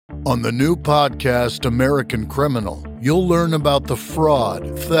On the new podcast, American Criminal, you'll learn about the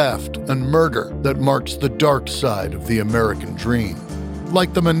fraud, theft, and murder that marks the dark side of the American dream.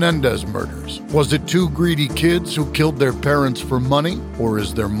 Like the Menendez murders. Was it two greedy kids who killed their parents for money, or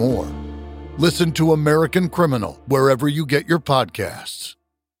is there more? Listen to American Criminal wherever you get your podcasts.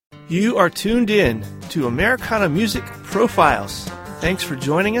 You are tuned in to Americana Music Profiles. Thanks for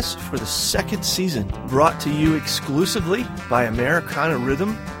joining us for the second season, brought to you exclusively by Americana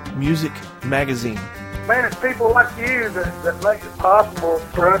Rhythm Music Magazine. Man, it's people like you that make it possible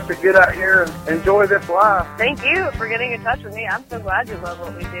for us to get out here and enjoy this life. Thank you for getting in touch with me. I'm so glad you love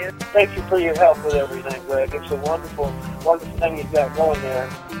what we do. Thank you for your help with everything, Greg. It's a wonderful, wonderful thing you've got going there.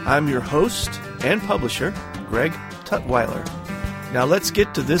 I'm your host and publisher, Greg Tutwiler. Now let's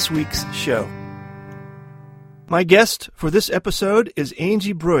get to this week's show. My guest for this episode is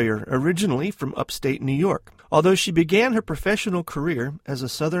Angie Breuer, originally from upstate New York. Although she began her professional career as a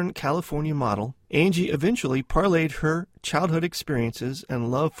Southern California model, Angie eventually parlayed her childhood experiences and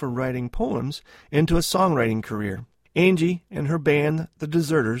love for writing poems into a songwriting career. Angie and her band, The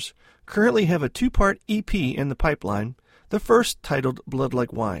Deserters, currently have a two-part EP in the pipeline, the first titled Blood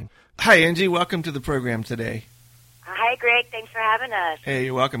Like Wine. Hi, Angie. Welcome to the program today. Hi, Greg. Thanks for having us. Hey,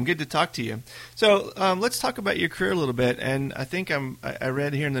 you're welcome. Good to talk to you. So let's talk about your career a little bit. And I think I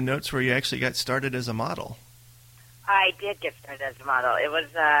read here in the notes where you actually got started as a model. I did get started as a model. It was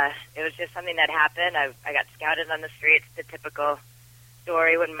just something that happened. I got scouted on the streets, the typical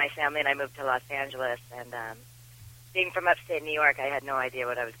story when my family and I moved to Los Angeles. And being from upstate New York, I had no idea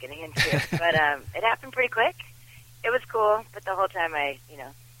what I was getting into. But it happened pretty quick. It was cool, but the whole time I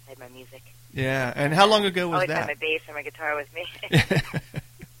had my music. Yeah, and how long ago was always that? Had my bass or my guitar with me.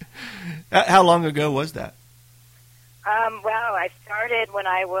 How long ago was that? Well, I started when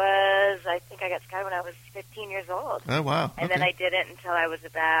I think I got started when I was 15 years old. Oh, wow. And then I did it until I was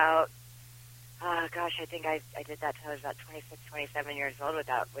about, I think I did that until I was about 26, 27 years old with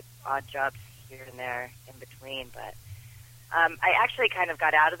odd jobs here and there in between. But I actually kind of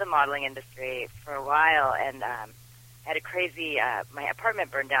got out of the modeling industry for a while and had a crazy, my apartment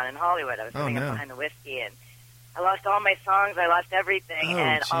burned down in Hollywood. I was living up behind the whiskey, and I lost all my songs. I lost everything,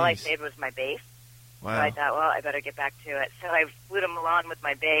 and all I saved was my bass. Wow. So I thought, well, I better get back to it. So I flew to Milan with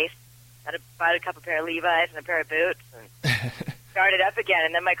my bass, bought a couple pair of Levi's and a pair of boots, and started up again.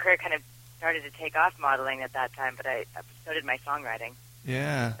 And then my career kind of started to take off modeling at that time, but so did my songwriting.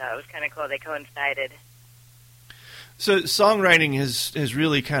 Yeah. So it was kind of cool. They coincided. So songwriting has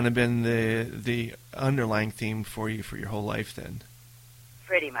really kind of been the underlying theme for you for your whole life then?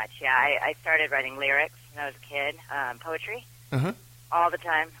 Pretty much, yeah. I started writing lyrics when I was a kid, poetry, all the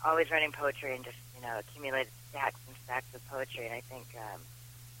time, always writing poetry and just, accumulated stacks and stacks of poetry. And I think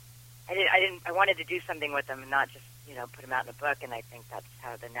I wanted to do something with them and not just, put them out in a book. And I think that's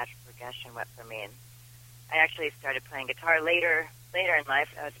how the natural progression went for me. And I actually started playing guitar later in life.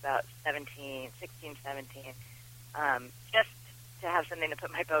 I was about 16, 17. Just to have something to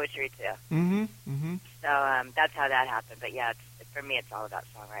put my poetry to. Mm-hmm. Mm-hmm. So that's how that happened. But yeah, for me, it's all about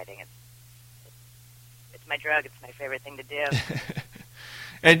songwriting. It's my drug. It's my favorite thing to do.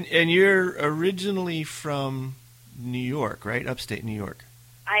 And you're originally from New York, right? Upstate New York.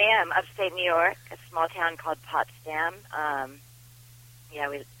 I am upstate New York, a small town called Potsdam. I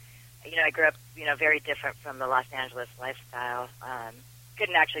grew up, very different from the Los Angeles lifestyle.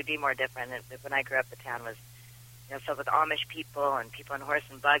 Couldn't actually be more different. When I grew up, the town was filled with Amish people and people on horse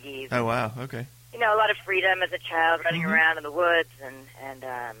and buggies. Oh, wow. Okay. A lot of freedom as a child, running around in the woods and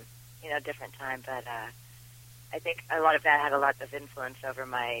different time. But I think a lot of that had a lot of influence over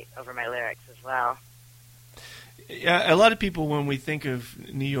my lyrics as well. Yeah, a lot of people, when we think of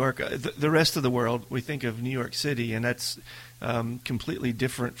New York, the rest of the world, we think of New York City, and that's completely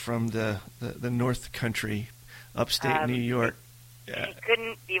different from the North Country, upstate New York. It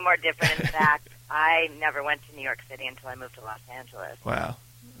couldn't be more different. In fact, I never went to New York City until I moved to Los Angeles. Wow.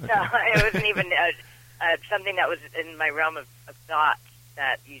 Okay. So it wasn't even something that was in my realm of thought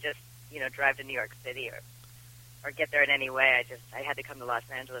that you just, drive to New York City or get there in any way. I had to come to Los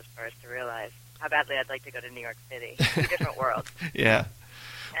Angeles first to realize how badly I'd like to go to New York City. Two different worlds. Yeah.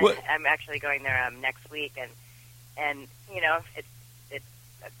 I'm actually going there next week, and I'd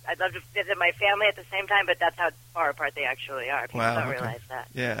love to visit my family at the same time, but that's how far apart they actually are. People don't realize that.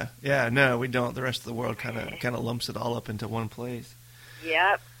 Yeah. No, we don't. The rest of the world kind of lumps it all up into one place.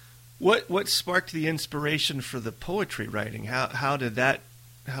 Yep. What sparked the inspiration for the poetry writing? How did that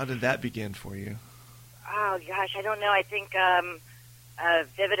begin for you? Oh gosh, I don't know. I think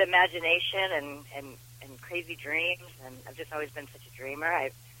vivid imagination and crazy dreams, and I've just always been such a dreamer.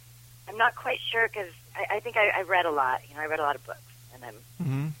 I'm not quite sure because I think I read a lot. I read a lot of books, and and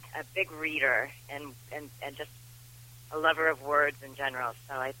I'm a big reader and just a lover of words in general.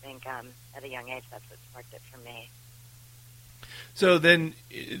 So I think at a young age, that's what sparked it for me. So then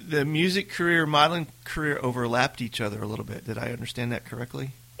the music career, modeling career overlapped each other a little bit. Did I understand that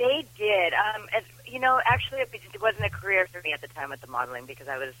correctly? They did. Actually, it wasn't a career for me at the time with the modeling because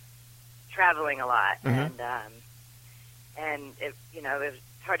I was traveling a lot, and it was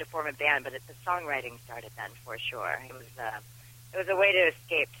hard to form a band. But the songwriting started then for sure. It was a way to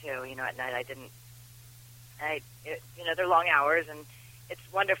escape too. At night they're long hours and it's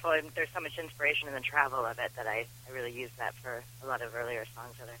wonderful, and there's so much inspiration in the travel of it that I really use that for a lot of earlier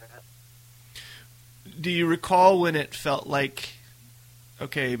songs that I wrote. Do you recall when it felt like,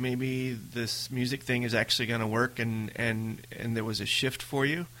 okay, maybe this music thing is actually going to work, and there was a shift for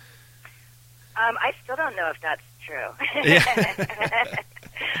you? I still don't know if that's true. Yeah. I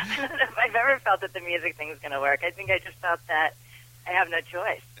don't know if I've ever felt that the music thing is going to work. I think I just felt that I have no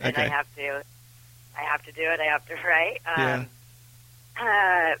choice, and okay. I have to do it. I have to write. Yeah.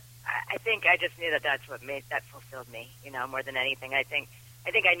 I think I just knew that fulfilled me, more than anything. I think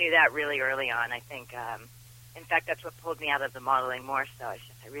I knew that really early on. I think, in fact, that's what pulled me out of the modeling more so. It's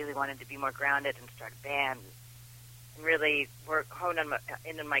just I really wanted to be more grounded and start a band and really hone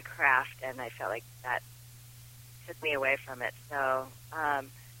into my craft, and I felt like that took me away from it. So, as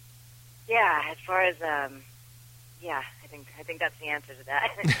far as, I think that's the answer to that.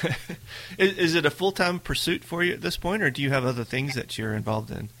 Is it a full-time pursuit for you at this point, or do you have other things that you're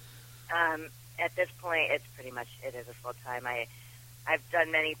involved in? At this point, it is a full-time. I've done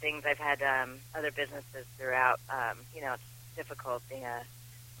many things. I've had other businesses throughout. It's difficult being a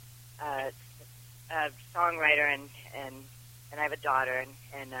songwriter, and I have a daughter,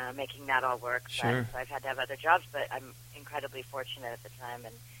 and making that all work. Sure. So I've had to have other jobs, but I'm incredibly fortunate at the time,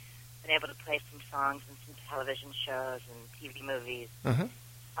 and been able to play some songs and some television shows and TV movies. Uh-huh.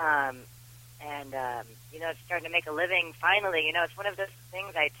 It's starting to make a living finally. It's one of those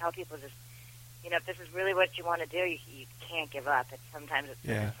things I tell people, just, if this is really what you want to do, you can't give up. Sometimes it's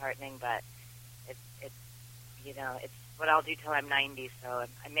disheartening, but it's what I'll do till I'm 90, so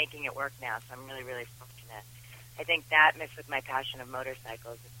I'm making it work now, so I'm really, really fortunate. I think that mixed with my passion of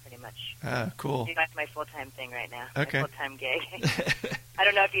motorcycles is pretty much cool. That's my full-time thing right now. Okay. My full-time gig. I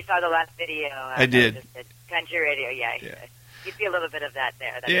don't know if you saw the last video. I did. Just did country radio, yeah. You see a little bit of that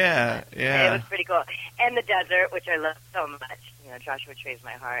there. Yeah. It was pretty cool. And the desert, which I love so much. Joshua Tree's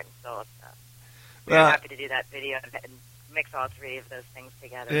my heart and soul. So I'm happy to do that video and mix all three of those things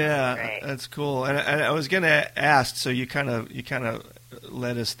together. Yeah, that's cool. And I was going to ask, so you kind of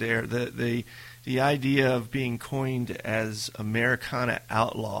led us there. The idea of being coined as Americana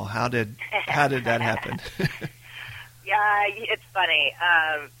outlaw. How did that happen? Yeah, it's funny.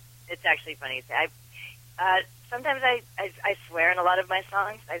 It's actually funny. Sometimes I swear in a lot of my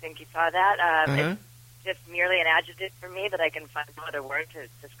songs. I think you saw that. It's just merely an adjective for me that I can find no other word to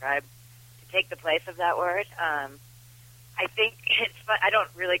describe, to take the place of that word. I think it's fun. I don't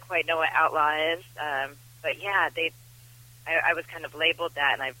really quite know what outlaw is, but yeah, I was kind of labeled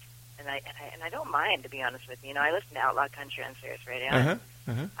that, and I don't mind, to be honest with you. I listen to outlaw country on Sirius Radio.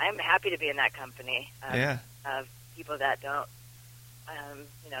 I'm happy to be in that company of people that don't,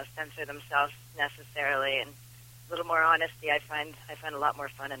 censor themselves necessarily, and a little more honesty. I find a lot more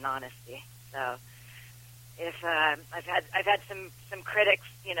fun in honesty. So, if I've had some critics,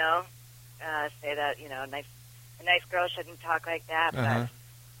 say that a nice girl shouldn't talk like that. But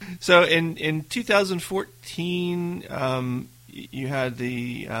so in 2014, you had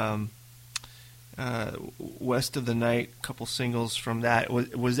the West of the Night, couple singles from that.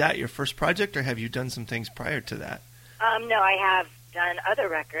 Was that your first project, or have you done some things prior to that? No, I have done other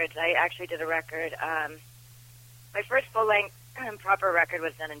records. I actually did a record. My first full-length proper record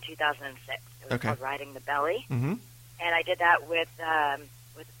was done in 2006. It was called Riding the Belly. Mm-hmm. And I did that with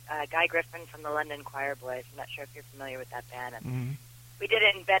Guy Griffin from the London Choir Boys. I'm not sure if you're familiar with that band. And we did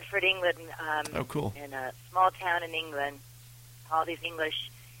it in Bedford, England. Cool. In a small town in England. All these English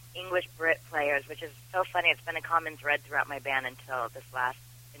Brit players, which is so funny. It's been a common thread throughout my band until this last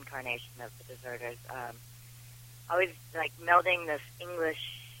incarnation of the Deserters. Always like melding this English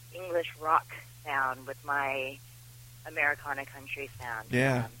rock sound with my Americana country sound.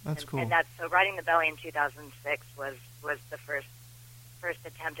 Yeah, that's cool. And so Riding the Belly in 2006 was the first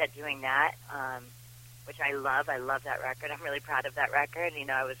attempt at doing that, which I love. I love that record. I'm really proud of that record.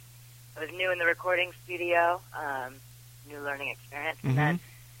 I was new in the recording studio, new learning experience. And then,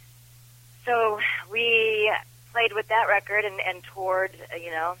 so we played with that record and toured,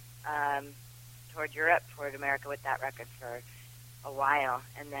 toured Europe, toured America with that record for a while.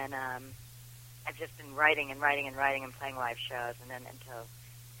 And then I've just been writing and writing and writing and playing live shows, and then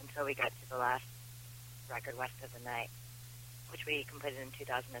until we got to the last record, West of the Night, which we completed in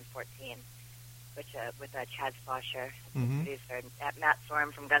 2014, which with Chad Splasher, the producer, and Matt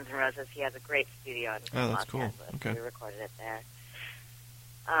Sorum from Guns N' Roses. He has a great studio in Los Angeles. Okay. We recorded it there.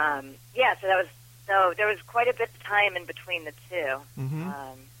 So there was quite a bit of time in between the two.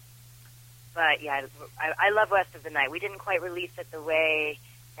 But yeah, I love West of the Night. We didn't quite release it the way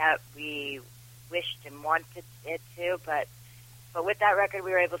that we wished and wanted it to, but with that record,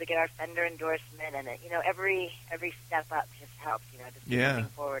 we were able to get our Fender endorsement, and every step up just helps. Just moving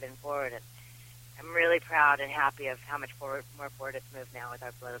forward and forward. And I'm really proud and happy of how much more forward it's moved now with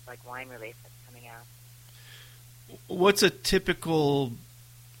our Blood is Like Wine release that's coming out. What's a typical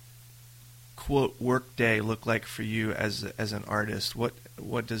quote work day look like for you as an artist?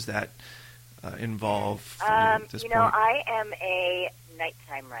 What does that involve for you at this point? I am a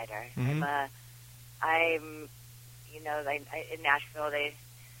nighttime writer. I'm in Nashville.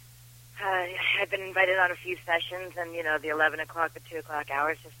 I've been invited on a few sessions, and the 11 o'clock, the 2 o'clock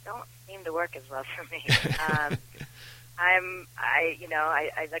hours just don't seem to work as well for me.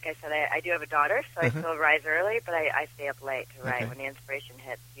 Like I said, I do have a daughter, so I still rise early, but I stay up late to write. When the inspiration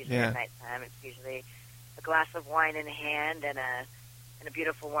hits, usually at nighttime. It's usually a glass of wine in hand and a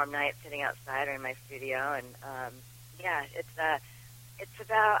beautiful warm night sitting outside or in my studio, and it's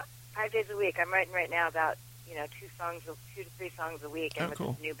about 5 days a week. I'm writing right now about 2 to 3 songs a week, and with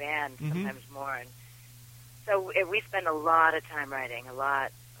this new band, sometimes more. And so we spend a lot of time writing, a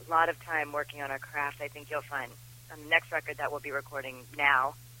lot of time working on our craft. I think you'll find on the next record that we'll be recording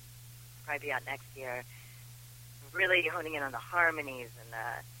now, probably be out next year, really honing in on the harmonies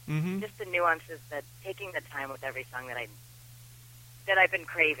and just the nuances, that taking the time with every song that I've been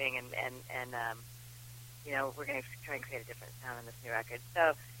craving, and we're going to try and create a different sound on this new record.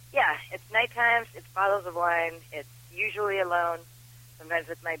 So yeah, it's night times, it's bottles of wine, it's usually alone, sometimes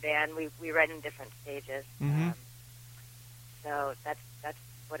with my band. We write in different stages. So that's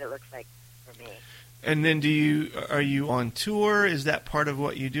what it looks like for me. And then are you on tour? Is that part of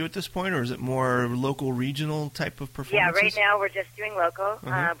what you do at this point, or is it more local, regional type of performances? Yeah, right now we're just doing local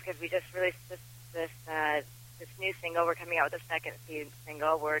because we just released this new single. We're coming out with a second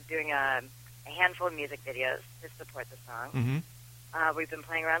single. We're doing a handful of music videos to support the song. We've been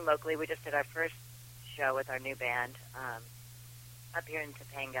playing around locally. We just did our first show with our new band up here in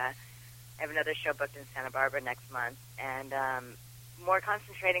Topanga. I have another show booked in Santa Barbara next month, and more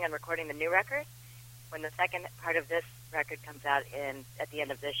concentrating on recording the new record. When the second part of this record comes out at the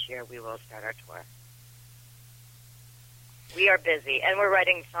end of this year, we will start our tour. We are busy, and we're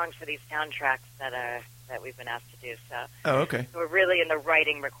writing songs for these soundtracks that we've been asked to do. So, okay. So we're really in the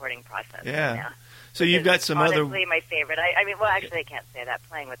writing process right now. So you've got some honestly other... Honestly, my favorite. Actually, I can't say that.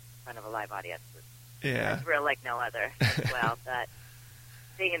 Playing with in front of a live audience is real like no other as well. But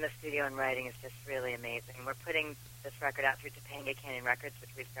being in the studio and writing is just really amazing. We're putting this record out through Topanga Canyon Records,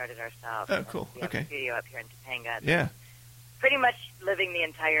 which we started ourselves. Oh, cool. We have a studio up here in Topanga. Yeah. Pretty much living the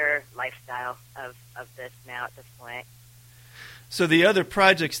entire lifestyle of this now at this point. So the other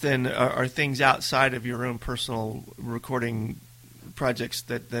projects then are things outside of your own personal recording projects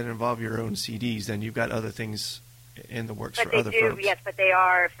that involve your own CDs. Then you've got other things in the works for other folks. Yes, but they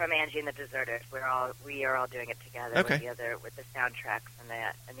are from Angie and the Deserters. We are all doing it together with the soundtracks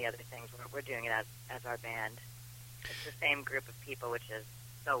and the other things. We're doing it as our band. It's the same group of people, which is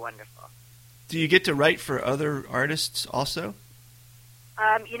so wonderful. Do you get to write for other artists also?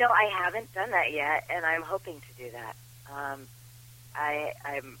 I haven't done that yet, and I'm hoping to do that.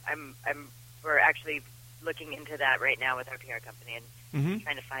 We're actually looking into that right now with our PR company and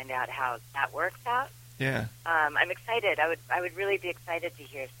trying to find out how that works out. Yeah. I'm excited. I would really be excited to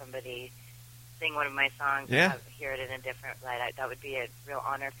hear somebody sing one of my songs and hear it in a different light. That would be a real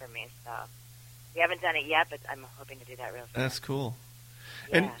honor for me. So we haven't done it yet, but I'm hoping to do that real soon. That's cool.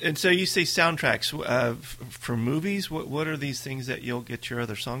 Yeah. And so you say soundtracks for movies. What are these things that you'll get your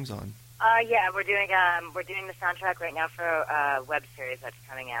other songs on? We're doing the soundtrack right now for a web series that's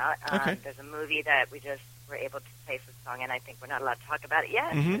coming out. There's a movie that we just were able to place a song in. I think we're not allowed to talk about it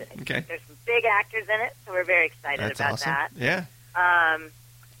yet. Okay. There's some big actors in it, so we're very excited about awesome. that. Yeah.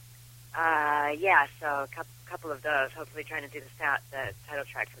 So a couple of those. Hopefully, trying to do the title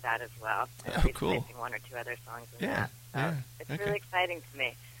track for that as well. Oh, cool. Placing one or two other songs in that. So it's okay. really exciting to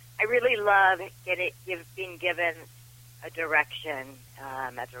me. I really love being given a direction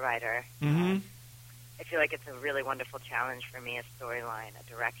as a writer. I feel like it's a really wonderful challenge for me, a storyline, a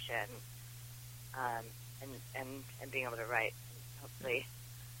direction, and being able to write. And hopefully,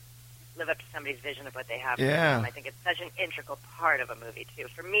 live up to somebody's vision of what they have. Yeah. For them. I think it's such an integral part of a movie too.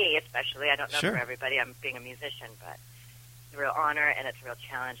 For me, especially, I don't know Sure. for everybody. I'm being a musician, but it's a real honor and it's a real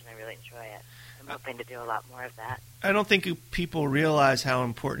challenge, and I really enjoy it. I'm hoping to do a lot more of that. I don't think people realize how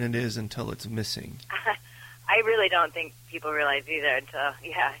important it is until it's missing. I really don't think people realize either until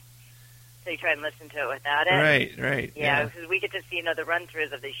you try and listen to it without it. Right. Yeah, because we get to see, the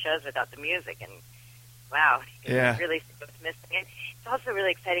run-throughs of these shows without the music, and wow, you can really see what's missing. And it's also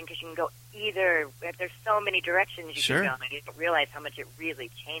really exciting because you can go either. There's so many directions you Sure. can go, and you don't realize how much it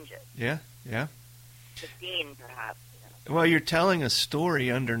really changes. Yeah. The scene, perhaps. Well, you're telling a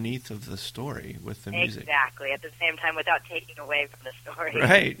story underneath of the story with the music. Exactly. At the same time, without taking away from the story.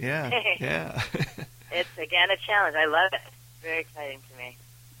 Right. Yeah. It's again a challenge. I love it. It's very exciting to me.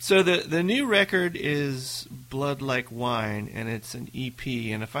 So the new record is Blood Like Wine, and it's an EP.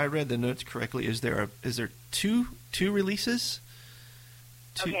 And if I read the notes correctly, is there two releases?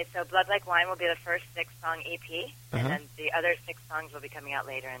 Okay, so Blood Like Wine will be the first 6-song EP, and Uh-huh. then the other 6 songs will be coming out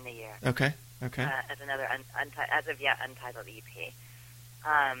later in the year. Okay. As another as of yet untitled EP.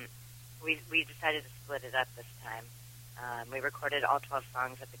 We decided to split it up this time. We recorded all 12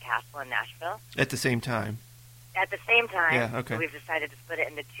 songs at the Castle in Nashville. At the same time. At the same time, Yeah, okay. we've decided to split it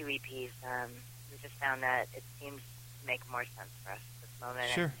into 2 EPs. We just found that it seems to make more sense for us at this moment.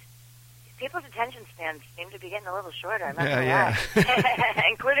 Sure. And people's attention spans seem to be getting a little shorter. I'm not Yeah.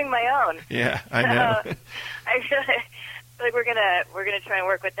 including my own. Yeah, I know. So, I feel like we're gonna try and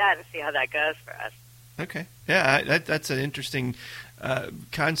work with that and see how that goes for us. Okay. Yeah, that's an interesting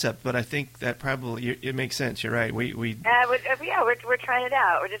concept, but I think that probably it makes sense. You're right. We're trying it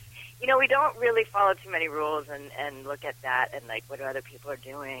out. We're just, we don't really follow too many rules and look at that and like what other people are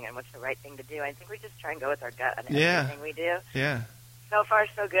doing and what's the right thing to do. I think we just try and go with our gut on everything we do. Yeah. So far,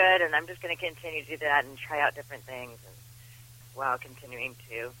 so good, and I'm just going to continue to do that and try out different things while continuing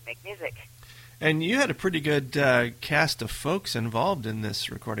to make music. And you had a pretty good cast of folks involved in this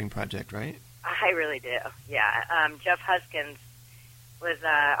recording project, right? I really do, yeah. Jeff Huskins was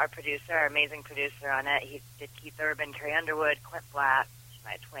our producer, our amazing producer on it. He did Keith Urban, Carrie Underwood, Clint Black,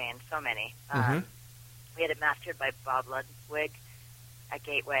 Shania Twain, so many. We had it mastered by Bob Ludwig at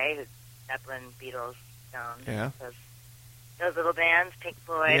Gateway, who's Zeppelin, Beatles, Stones, Yeah. those little bands, Pink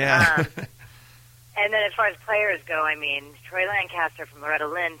Floyd. Yeah. And then as far as players go, Troy Lancaster from Loretta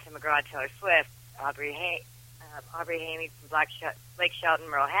Lynn, Tim McGraw, Taylor Swift, Aubrey Hamey from Blake Shelton,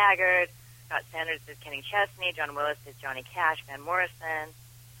 Merle Haggard, Scott Sanders is Kenny Chesney, John Willis is Johnny Cash, Van Morrison,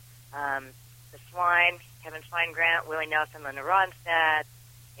 The Swine, Kevin Swine-Grant, Willie Nelson, Linda Ronstadt,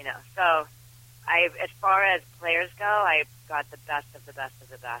 So as far as players go, I got the best of the best of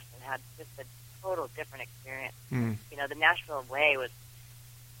the best and had just a total different experience. The Nashville way was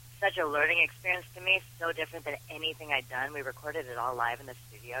such a learning experience to me, so different than anything I'd done. We recorded it all live in the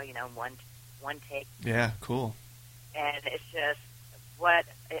studio, one take. Yeah, cool. And it's just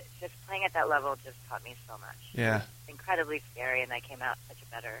playing at that level just taught me so much. Yeah. It was incredibly scary, and I came out such a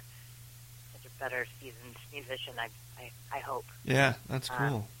better seasoned musician, I hope. Yeah, that's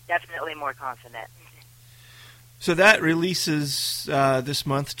cool. Definitely more confident. So that releases this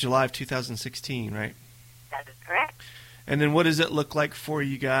month, July of 2016, right? That is correct. And then what does it look like for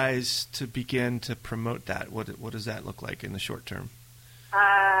you guys to begin to promote that? What does that look like in the short term?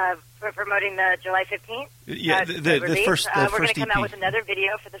 For promoting the July 15th? Yeah, the release. first We're EP. going to come out with another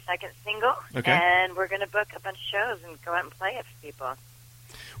video for the second single, Okay. and we're going to book a bunch of shows and go out and play it for people.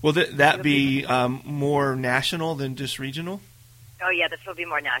 Will that be more national than just regional? Oh, yeah, this will be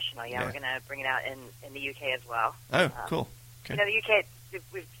more national. Yeah, Yeah. we're going to bring it out in the UK as well. Oh, cool. Okay. The UK,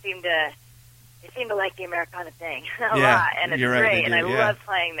 we seem to like the Americana thing a Yeah, lot, and it's you're right, great, they and do, I yeah. love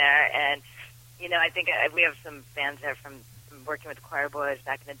playing there. And I think we have some fans there from working with the Choir Boys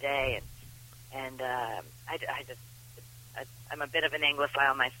back in the day, and I'm a bit of an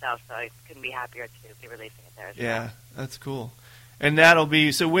Anglophile myself, so I couldn't be happier to be releasing it there as well. Yeah, that's cool. And that'll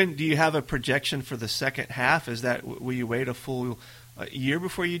be, so when do you have a projection for the second half? Is that, will you wait a full year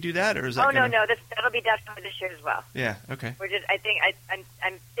before you do that, or is that no, that'll be definitely this year as well. Yeah, okay. We're just, I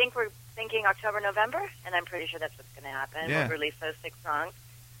think we're thinking October, November, and I'm pretty sure that's what's going to happen. Yeah. We'll release those 6 songs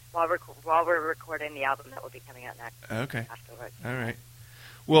while we're recording the album that will be coming out next. Okay. Afterwards. All right.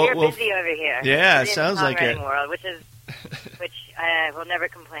 We're busy over here. Yeah, Busy in sounds the like it. songwriting world, which I will never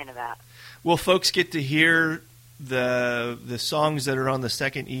complain about. Will folks get to hear the songs that are on the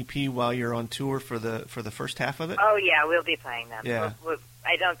second EP while you're on tour for the first half of it? Oh yeah, we'll be playing them. Yeah.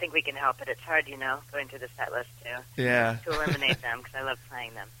 I don't think we can help it. It's hard, going through the set list too. Yeah. To eliminate them because I love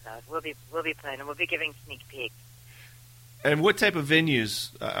playing them. So we'll be playing them. We'll be giving sneak peeks. And what type of venues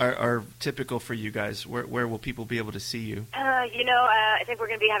are typical for you guys? Where will people be able to see you? I think we're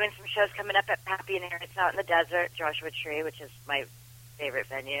going to be having some shows coming up at Pappy and Aaron's out in the desert, Joshua Tree, which is my favorite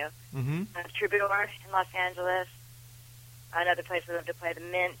venue. Mm-hmm. Troubadour in Los Angeles. Another place we love to play, the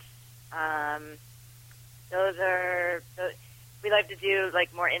Mint. We like to do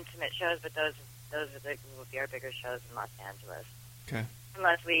like more intimate shows, but those will be our bigger shows in Los Angeles. Okay.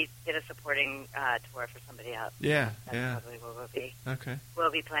 Unless we get a supporting tour for somebody else. Yeah, That's probably where we'll be. Okay.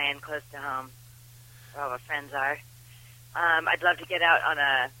 We'll be playing close to home, where all our friends are. I'd love to get out on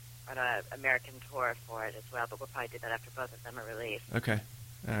a American tour for it as well, but we'll probably do that after both of them are released. Okay.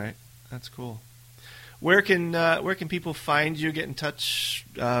 All right. That's cool. Where can people find you, get in touch,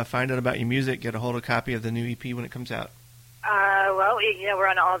 find out about your music, get a hold of a copy of the new EP when it comes out? We're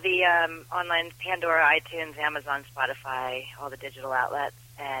on all the online Pandora, iTunes, Amazon, Spotify, all the digital outlets,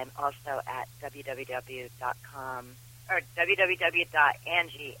 and also at www.com or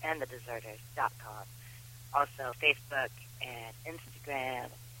www.angieandthedeserters.com. Also Facebook and Instagram.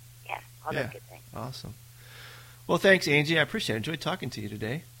 Yeah, all those good things. Awesome. Well, thanks, Angie. I appreciate it. Enjoyed talking to you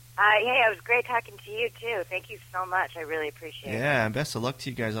today. It was great talking to you, too. Thank you so much. I really appreciate it. Yeah, and best of luck to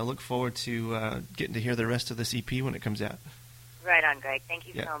you guys. I look forward to getting to hear the rest of this EP when it comes out. Right on, Greg. Thank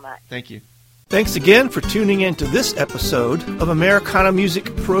you so much. Thank you. Thanks again for tuning in to this episode of Americana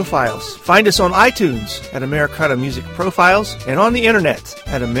Music Profiles. Find us on iTunes at Americana Music Profiles and on the internet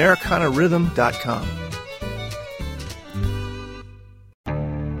at AmericanaRhythm.com.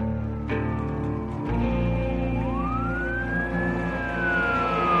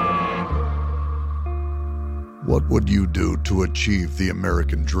 What would you do to achieve the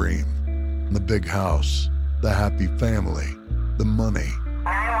American dream? The big house, the happy family, the money.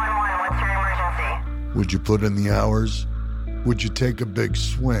 911, what's your emergency? Would you put in the hours? Would you take a big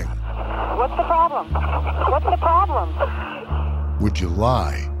swing? What's the problem? What's the problem? Would you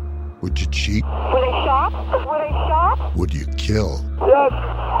lie? Would you cheat? Were they shot? Were they shot? Would you kill? Yes.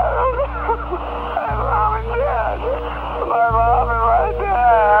 My mom is dead. My mom is right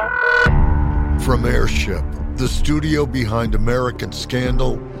there. From Airship, the studio behind American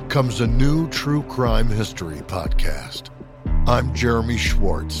Scandal, comes a new true crime history podcast. I'm Jeremy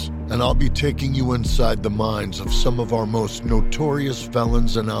Schwartz, and I'll be taking you inside the minds of some of our most notorious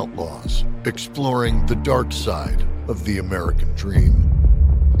felons and outlaws, exploring the dark side of the American dream.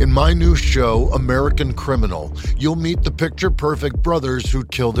 In my new show, American Criminal, you'll meet the picture-perfect brothers who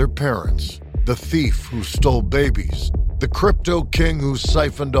killed their parents, the thief who stole babies, the crypto king who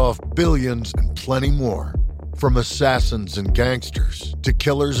siphoned off billions, and plenty more. From assassins and gangsters to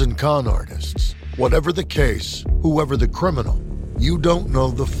killers and con artists. Whatever the case, whoever the criminal, you don't know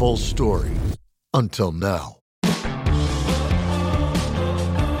the full story. Until now.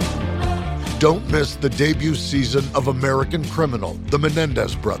 Don't miss the debut season of American Criminal, The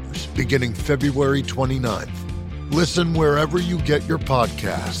Menendez Brothers, beginning February 29th. Listen wherever you get your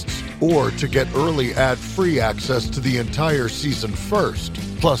podcasts, or to get early ad-free access to the entire season first,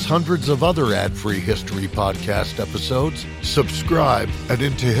 plus hundreds of other ad-free history podcast episodes, subscribe at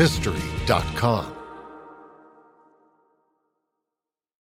IntoHistory.com.